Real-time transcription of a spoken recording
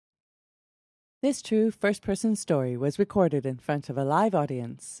This true first-person story was recorded in front of a live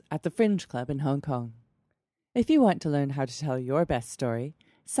audience at the Fringe Club in Hong Kong. If you want to learn how to tell your best story,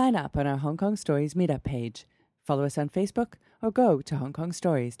 sign up on our Hong Kong Stories meetup page, follow us on Facebook, or go to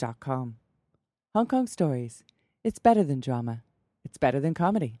hongkongstories.com. Hong Kong Stories. It's better than drama. It's better than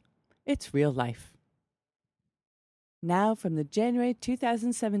comedy. It's real life. Now from the January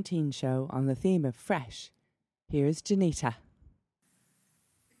 2017 show on the theme of fresh, here's Janita.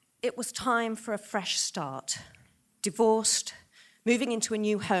 It was time for a fresh start. Divorced, moving into a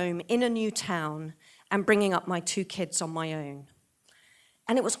new home in a new town, and bringing up my 2 kids on my own.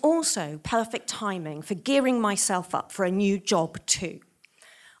 And it was also perfect timing for gearing myself up for a new job too.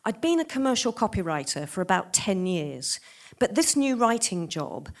 I'd been a commercial copywriter for about 10 years, but this new writing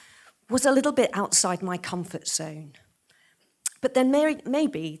job was a little bit outside my comfort zone. But then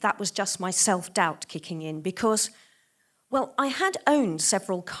maybe that was just my self-doubt kicking in because, well, I had owned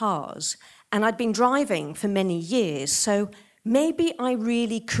several cars and I'd been driving for many years, so maybe I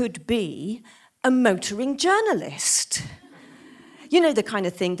really could be a motoring journalist. You know, the kind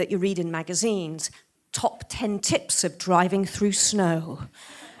of thing that you read in magazines, top 10 tips of driving through snow,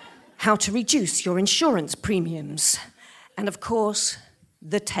 how to reduce your insurance premiums, and of course,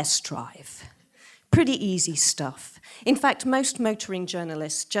 the test drive. Pretty easy stuff. In fact, most motoring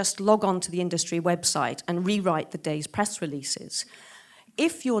journalists just log on to the industry website and rewrite the day's press releases.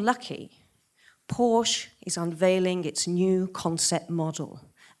 If you're lucky, Porsche is unveiling its new concept model,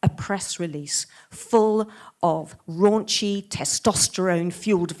 a press release full of raunchy,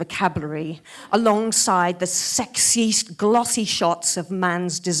 testosterone-fueled vocabulary alongside the sexy, glossy shots of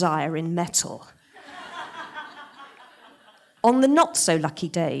man's desire in metal. On the not-so-lucky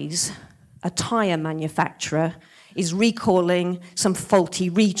days, a tyre manufacturer is recalling some faulty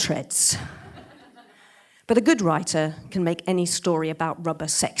retreads. But a good writer can make any story about rubber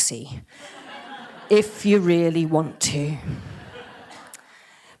sexy, if you really want to.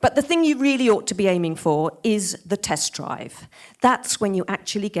 But the thing you really ought to be aiming for is the test drive. That's when you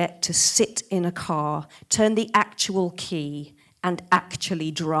actually get to sit in a car, turn the actual key, and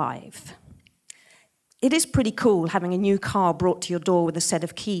actually drive. It is pretty cool having a new car brought to your door with a set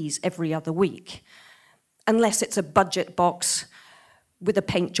of keys every other week, unless it's a budget box with a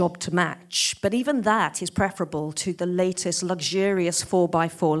paint job to match. But even that is preferable to the latest luxurious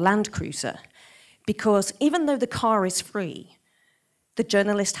 4x4 Land Cruiser, because even though the car is free, the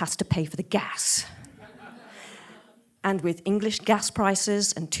journalist has to pay for the gas. And with English gas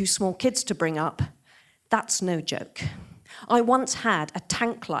prices and 2 small kids to bring up, that's no joke. I once had a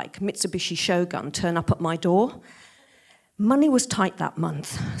tank-like Mitsubishi Shogun turn up at my door. Money was tight that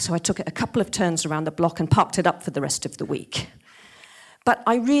month, so I took it a couple of turns around the block and parked it up for the rest of the week. But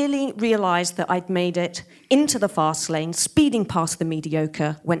I really realized that I'd made it into the fast lane, speeding past the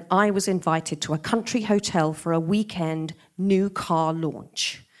mediocre, when I was invited to a country hotel for a weekend new car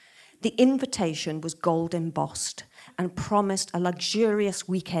launch. The invitation was gold embossed and promised a luxurious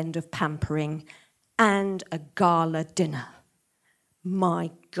weekend of pampering and a gala dinner.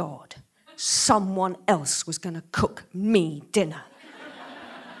 My God, someone else was going to cook me dinner.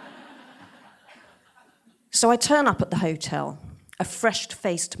 So I turn up at the hotel, a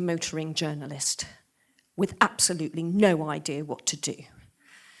fresh-faced motoring journalist with absolutely no idea what to do.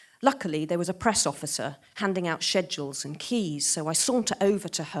 Luckily, there was a press officer handing out schedules and keys, so I saunter over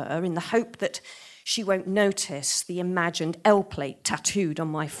to her in the hope that she won't notice the imagined L plate tattooed on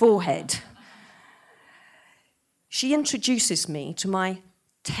my forehead. She introduces me to my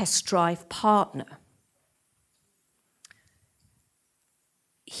test drive partner.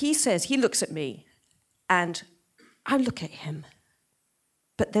 He looks at me, and I look at him,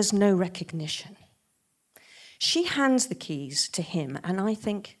 but there's no recognition. She hands the keys to him, and I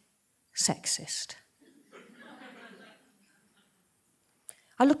think, sexist.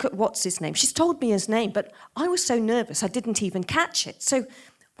 I look at what's his name. She's told me his name, but I was so nervous I didn't even catch it. So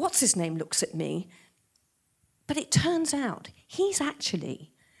what's his name looks at me, but it turns out he's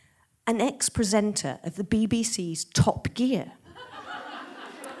actually an ex-presenter of the BBC's Top Gear.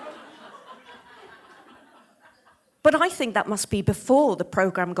 But I think that must be before the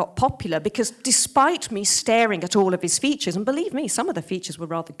programme got popular, because despite me staring at all of his features, and believe me, some of the features were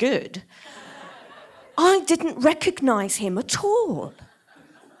rather good, I didn't recognise him at all.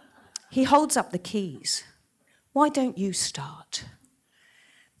 He holds up the keys. Why don't you start?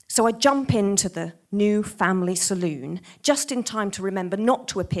 So I jump into the new family saloon, just in time to remember not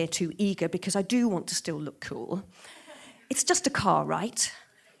to appear too eager, because I do want to still look cool. It's just a car, right?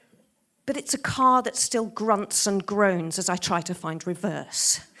 But it's a car that still grunts and groans as I try to find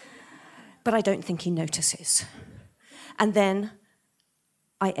reverse. But I don't think he notices. And then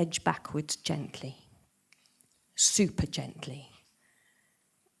I edge backwards gently, super gently.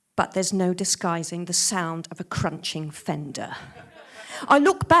 But there's no disguising the sound of a crunching fender. I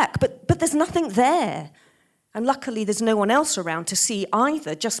look back, but there's nothing there. And luckily there's no one else around to see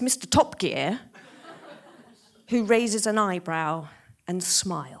either, just Mr. Top Gear, who raises an eyebrow and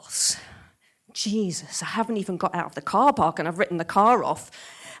smiles. Jesus, I haven't even got out of the car park and I've written the car off.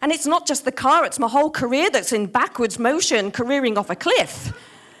 And it's not just the car, it's my whole career that's in backwards motion, careering off a cliff.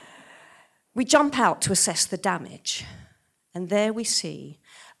 We jump out to assess the damage. And there we see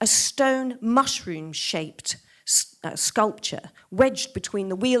a stone mushroom-shaped sculpture wedged between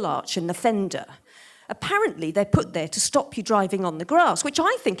the wheel arch and the fender. Apparently, they're put there to stop you driving on the grass, which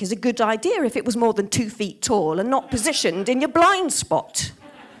I think is a good idea if it was more than 2 feet tall and not positioned in your blind spot.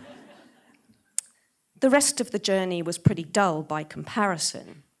 The rest of the journey was pretty dull by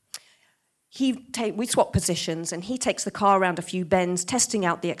comparison. We swap positions, and he takes the car around a few bends, testing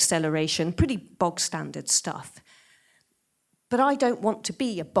out the acceleration, pretty bog-standard stuff. But I don't want to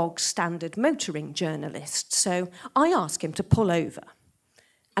be a bog-standard motoring journalist, so I ask him to pull over,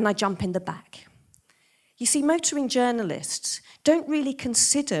 and I jump in the back. You see, motoring journalists don't really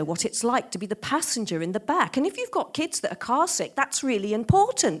consider what it's like to be the passenger in the back. And if you've got kids that are car sick, that's really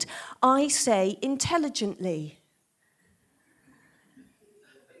important. I say intelligently.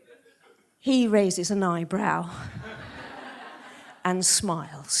 He raises an eyebrow and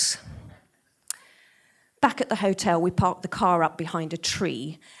smiles. Back at the hotel, we park the car up behind a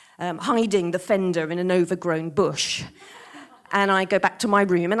tree, hiding the fender in an overgrown bush. And I go back to my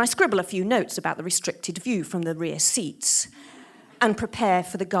room and I scribble a few notes about the restricted view from the rear seats and prepare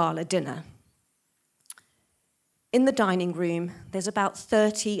for the gala dinner. In the dining room, there's about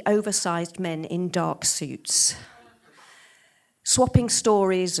 30 oversized men in dark suits, swapping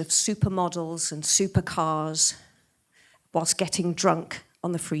stories of supermodels and supercars whilst getting drunk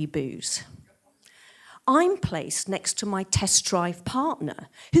on the free booze. I'm placed next to my test drive partner,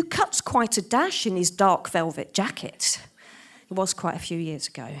 who cuts quite a dash in his dark velvet jacket. It was quite a few years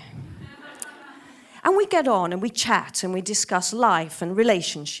ago. And we get on and we chat and we discuss life and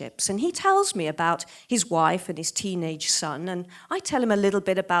relationships. And he tells me about his wife and his teenage son. And I tell him a little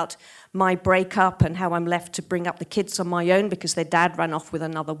bit about my breakup and how I'm left to bring up the kids on my own because their dad ran off with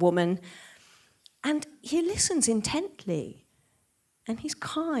another woman. And he listens intently. And he's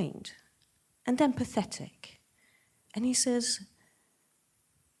kind and empathetic. And he says,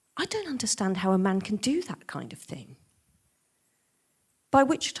 I don't understand how a man can do that kind of thing. By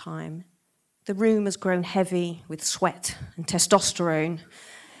which time, the room has grown heavy with sweat and testosterone.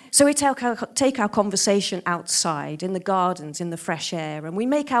 So we take our conversation outside, in the gardens, in the fresh air, and we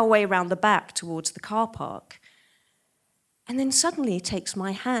make our way around the back towards the car park. And then suddenly he takes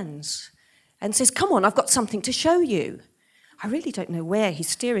my hands and says, come on, I've got something to show you. I really don't know where he's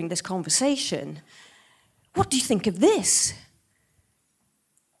steering this conversation. What do you think of this?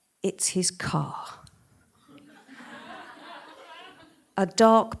 It's his car. A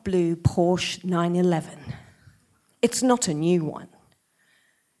dark blue Porsche 911. It's not a new one,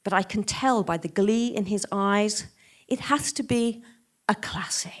 but I can tell by the glee in his eyes, it has to be a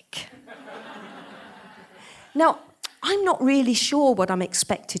classic. Now, I'm not really sure what I'm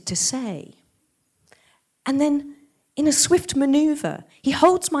expected to say. And then, in a swift maneuver, he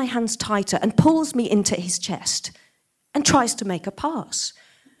holds my hands tighter and pulls me into his chest and tries to make a pass.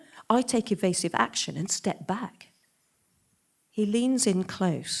 I take evasive action and step back. He leans in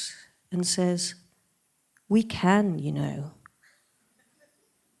close and says, we can, you know.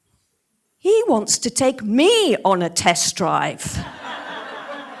 He wants to take me on a test drive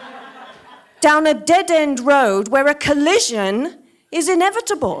down a dead-end road where a collision is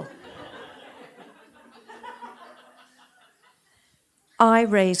inevitable. I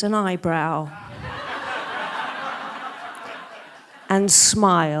raise an eyebrow and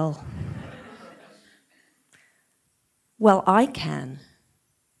smile. Well, I can,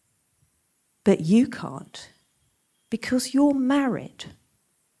 but you can't, because you're married.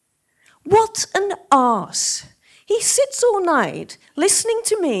 What an arse. He sits all night listening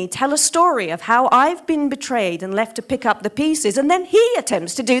to me tell a story of how I've been betrayed and left to pick up the pieces, and then he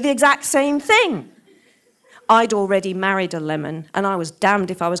attempts to do the exact same thing. I'd already married a lemon, and I was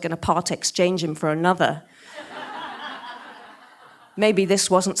damned if I was going to part exchange him for another. Maybe this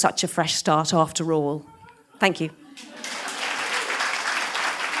wasn't such a fresh start after all. Thank you.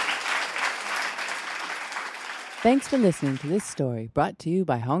 Thanks for listening to this story brought to you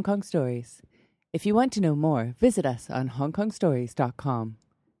by Hong Kong Stories. If you want to know more, visit us on hongkongstories.com.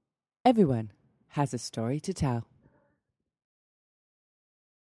 Everyone has a story to tell.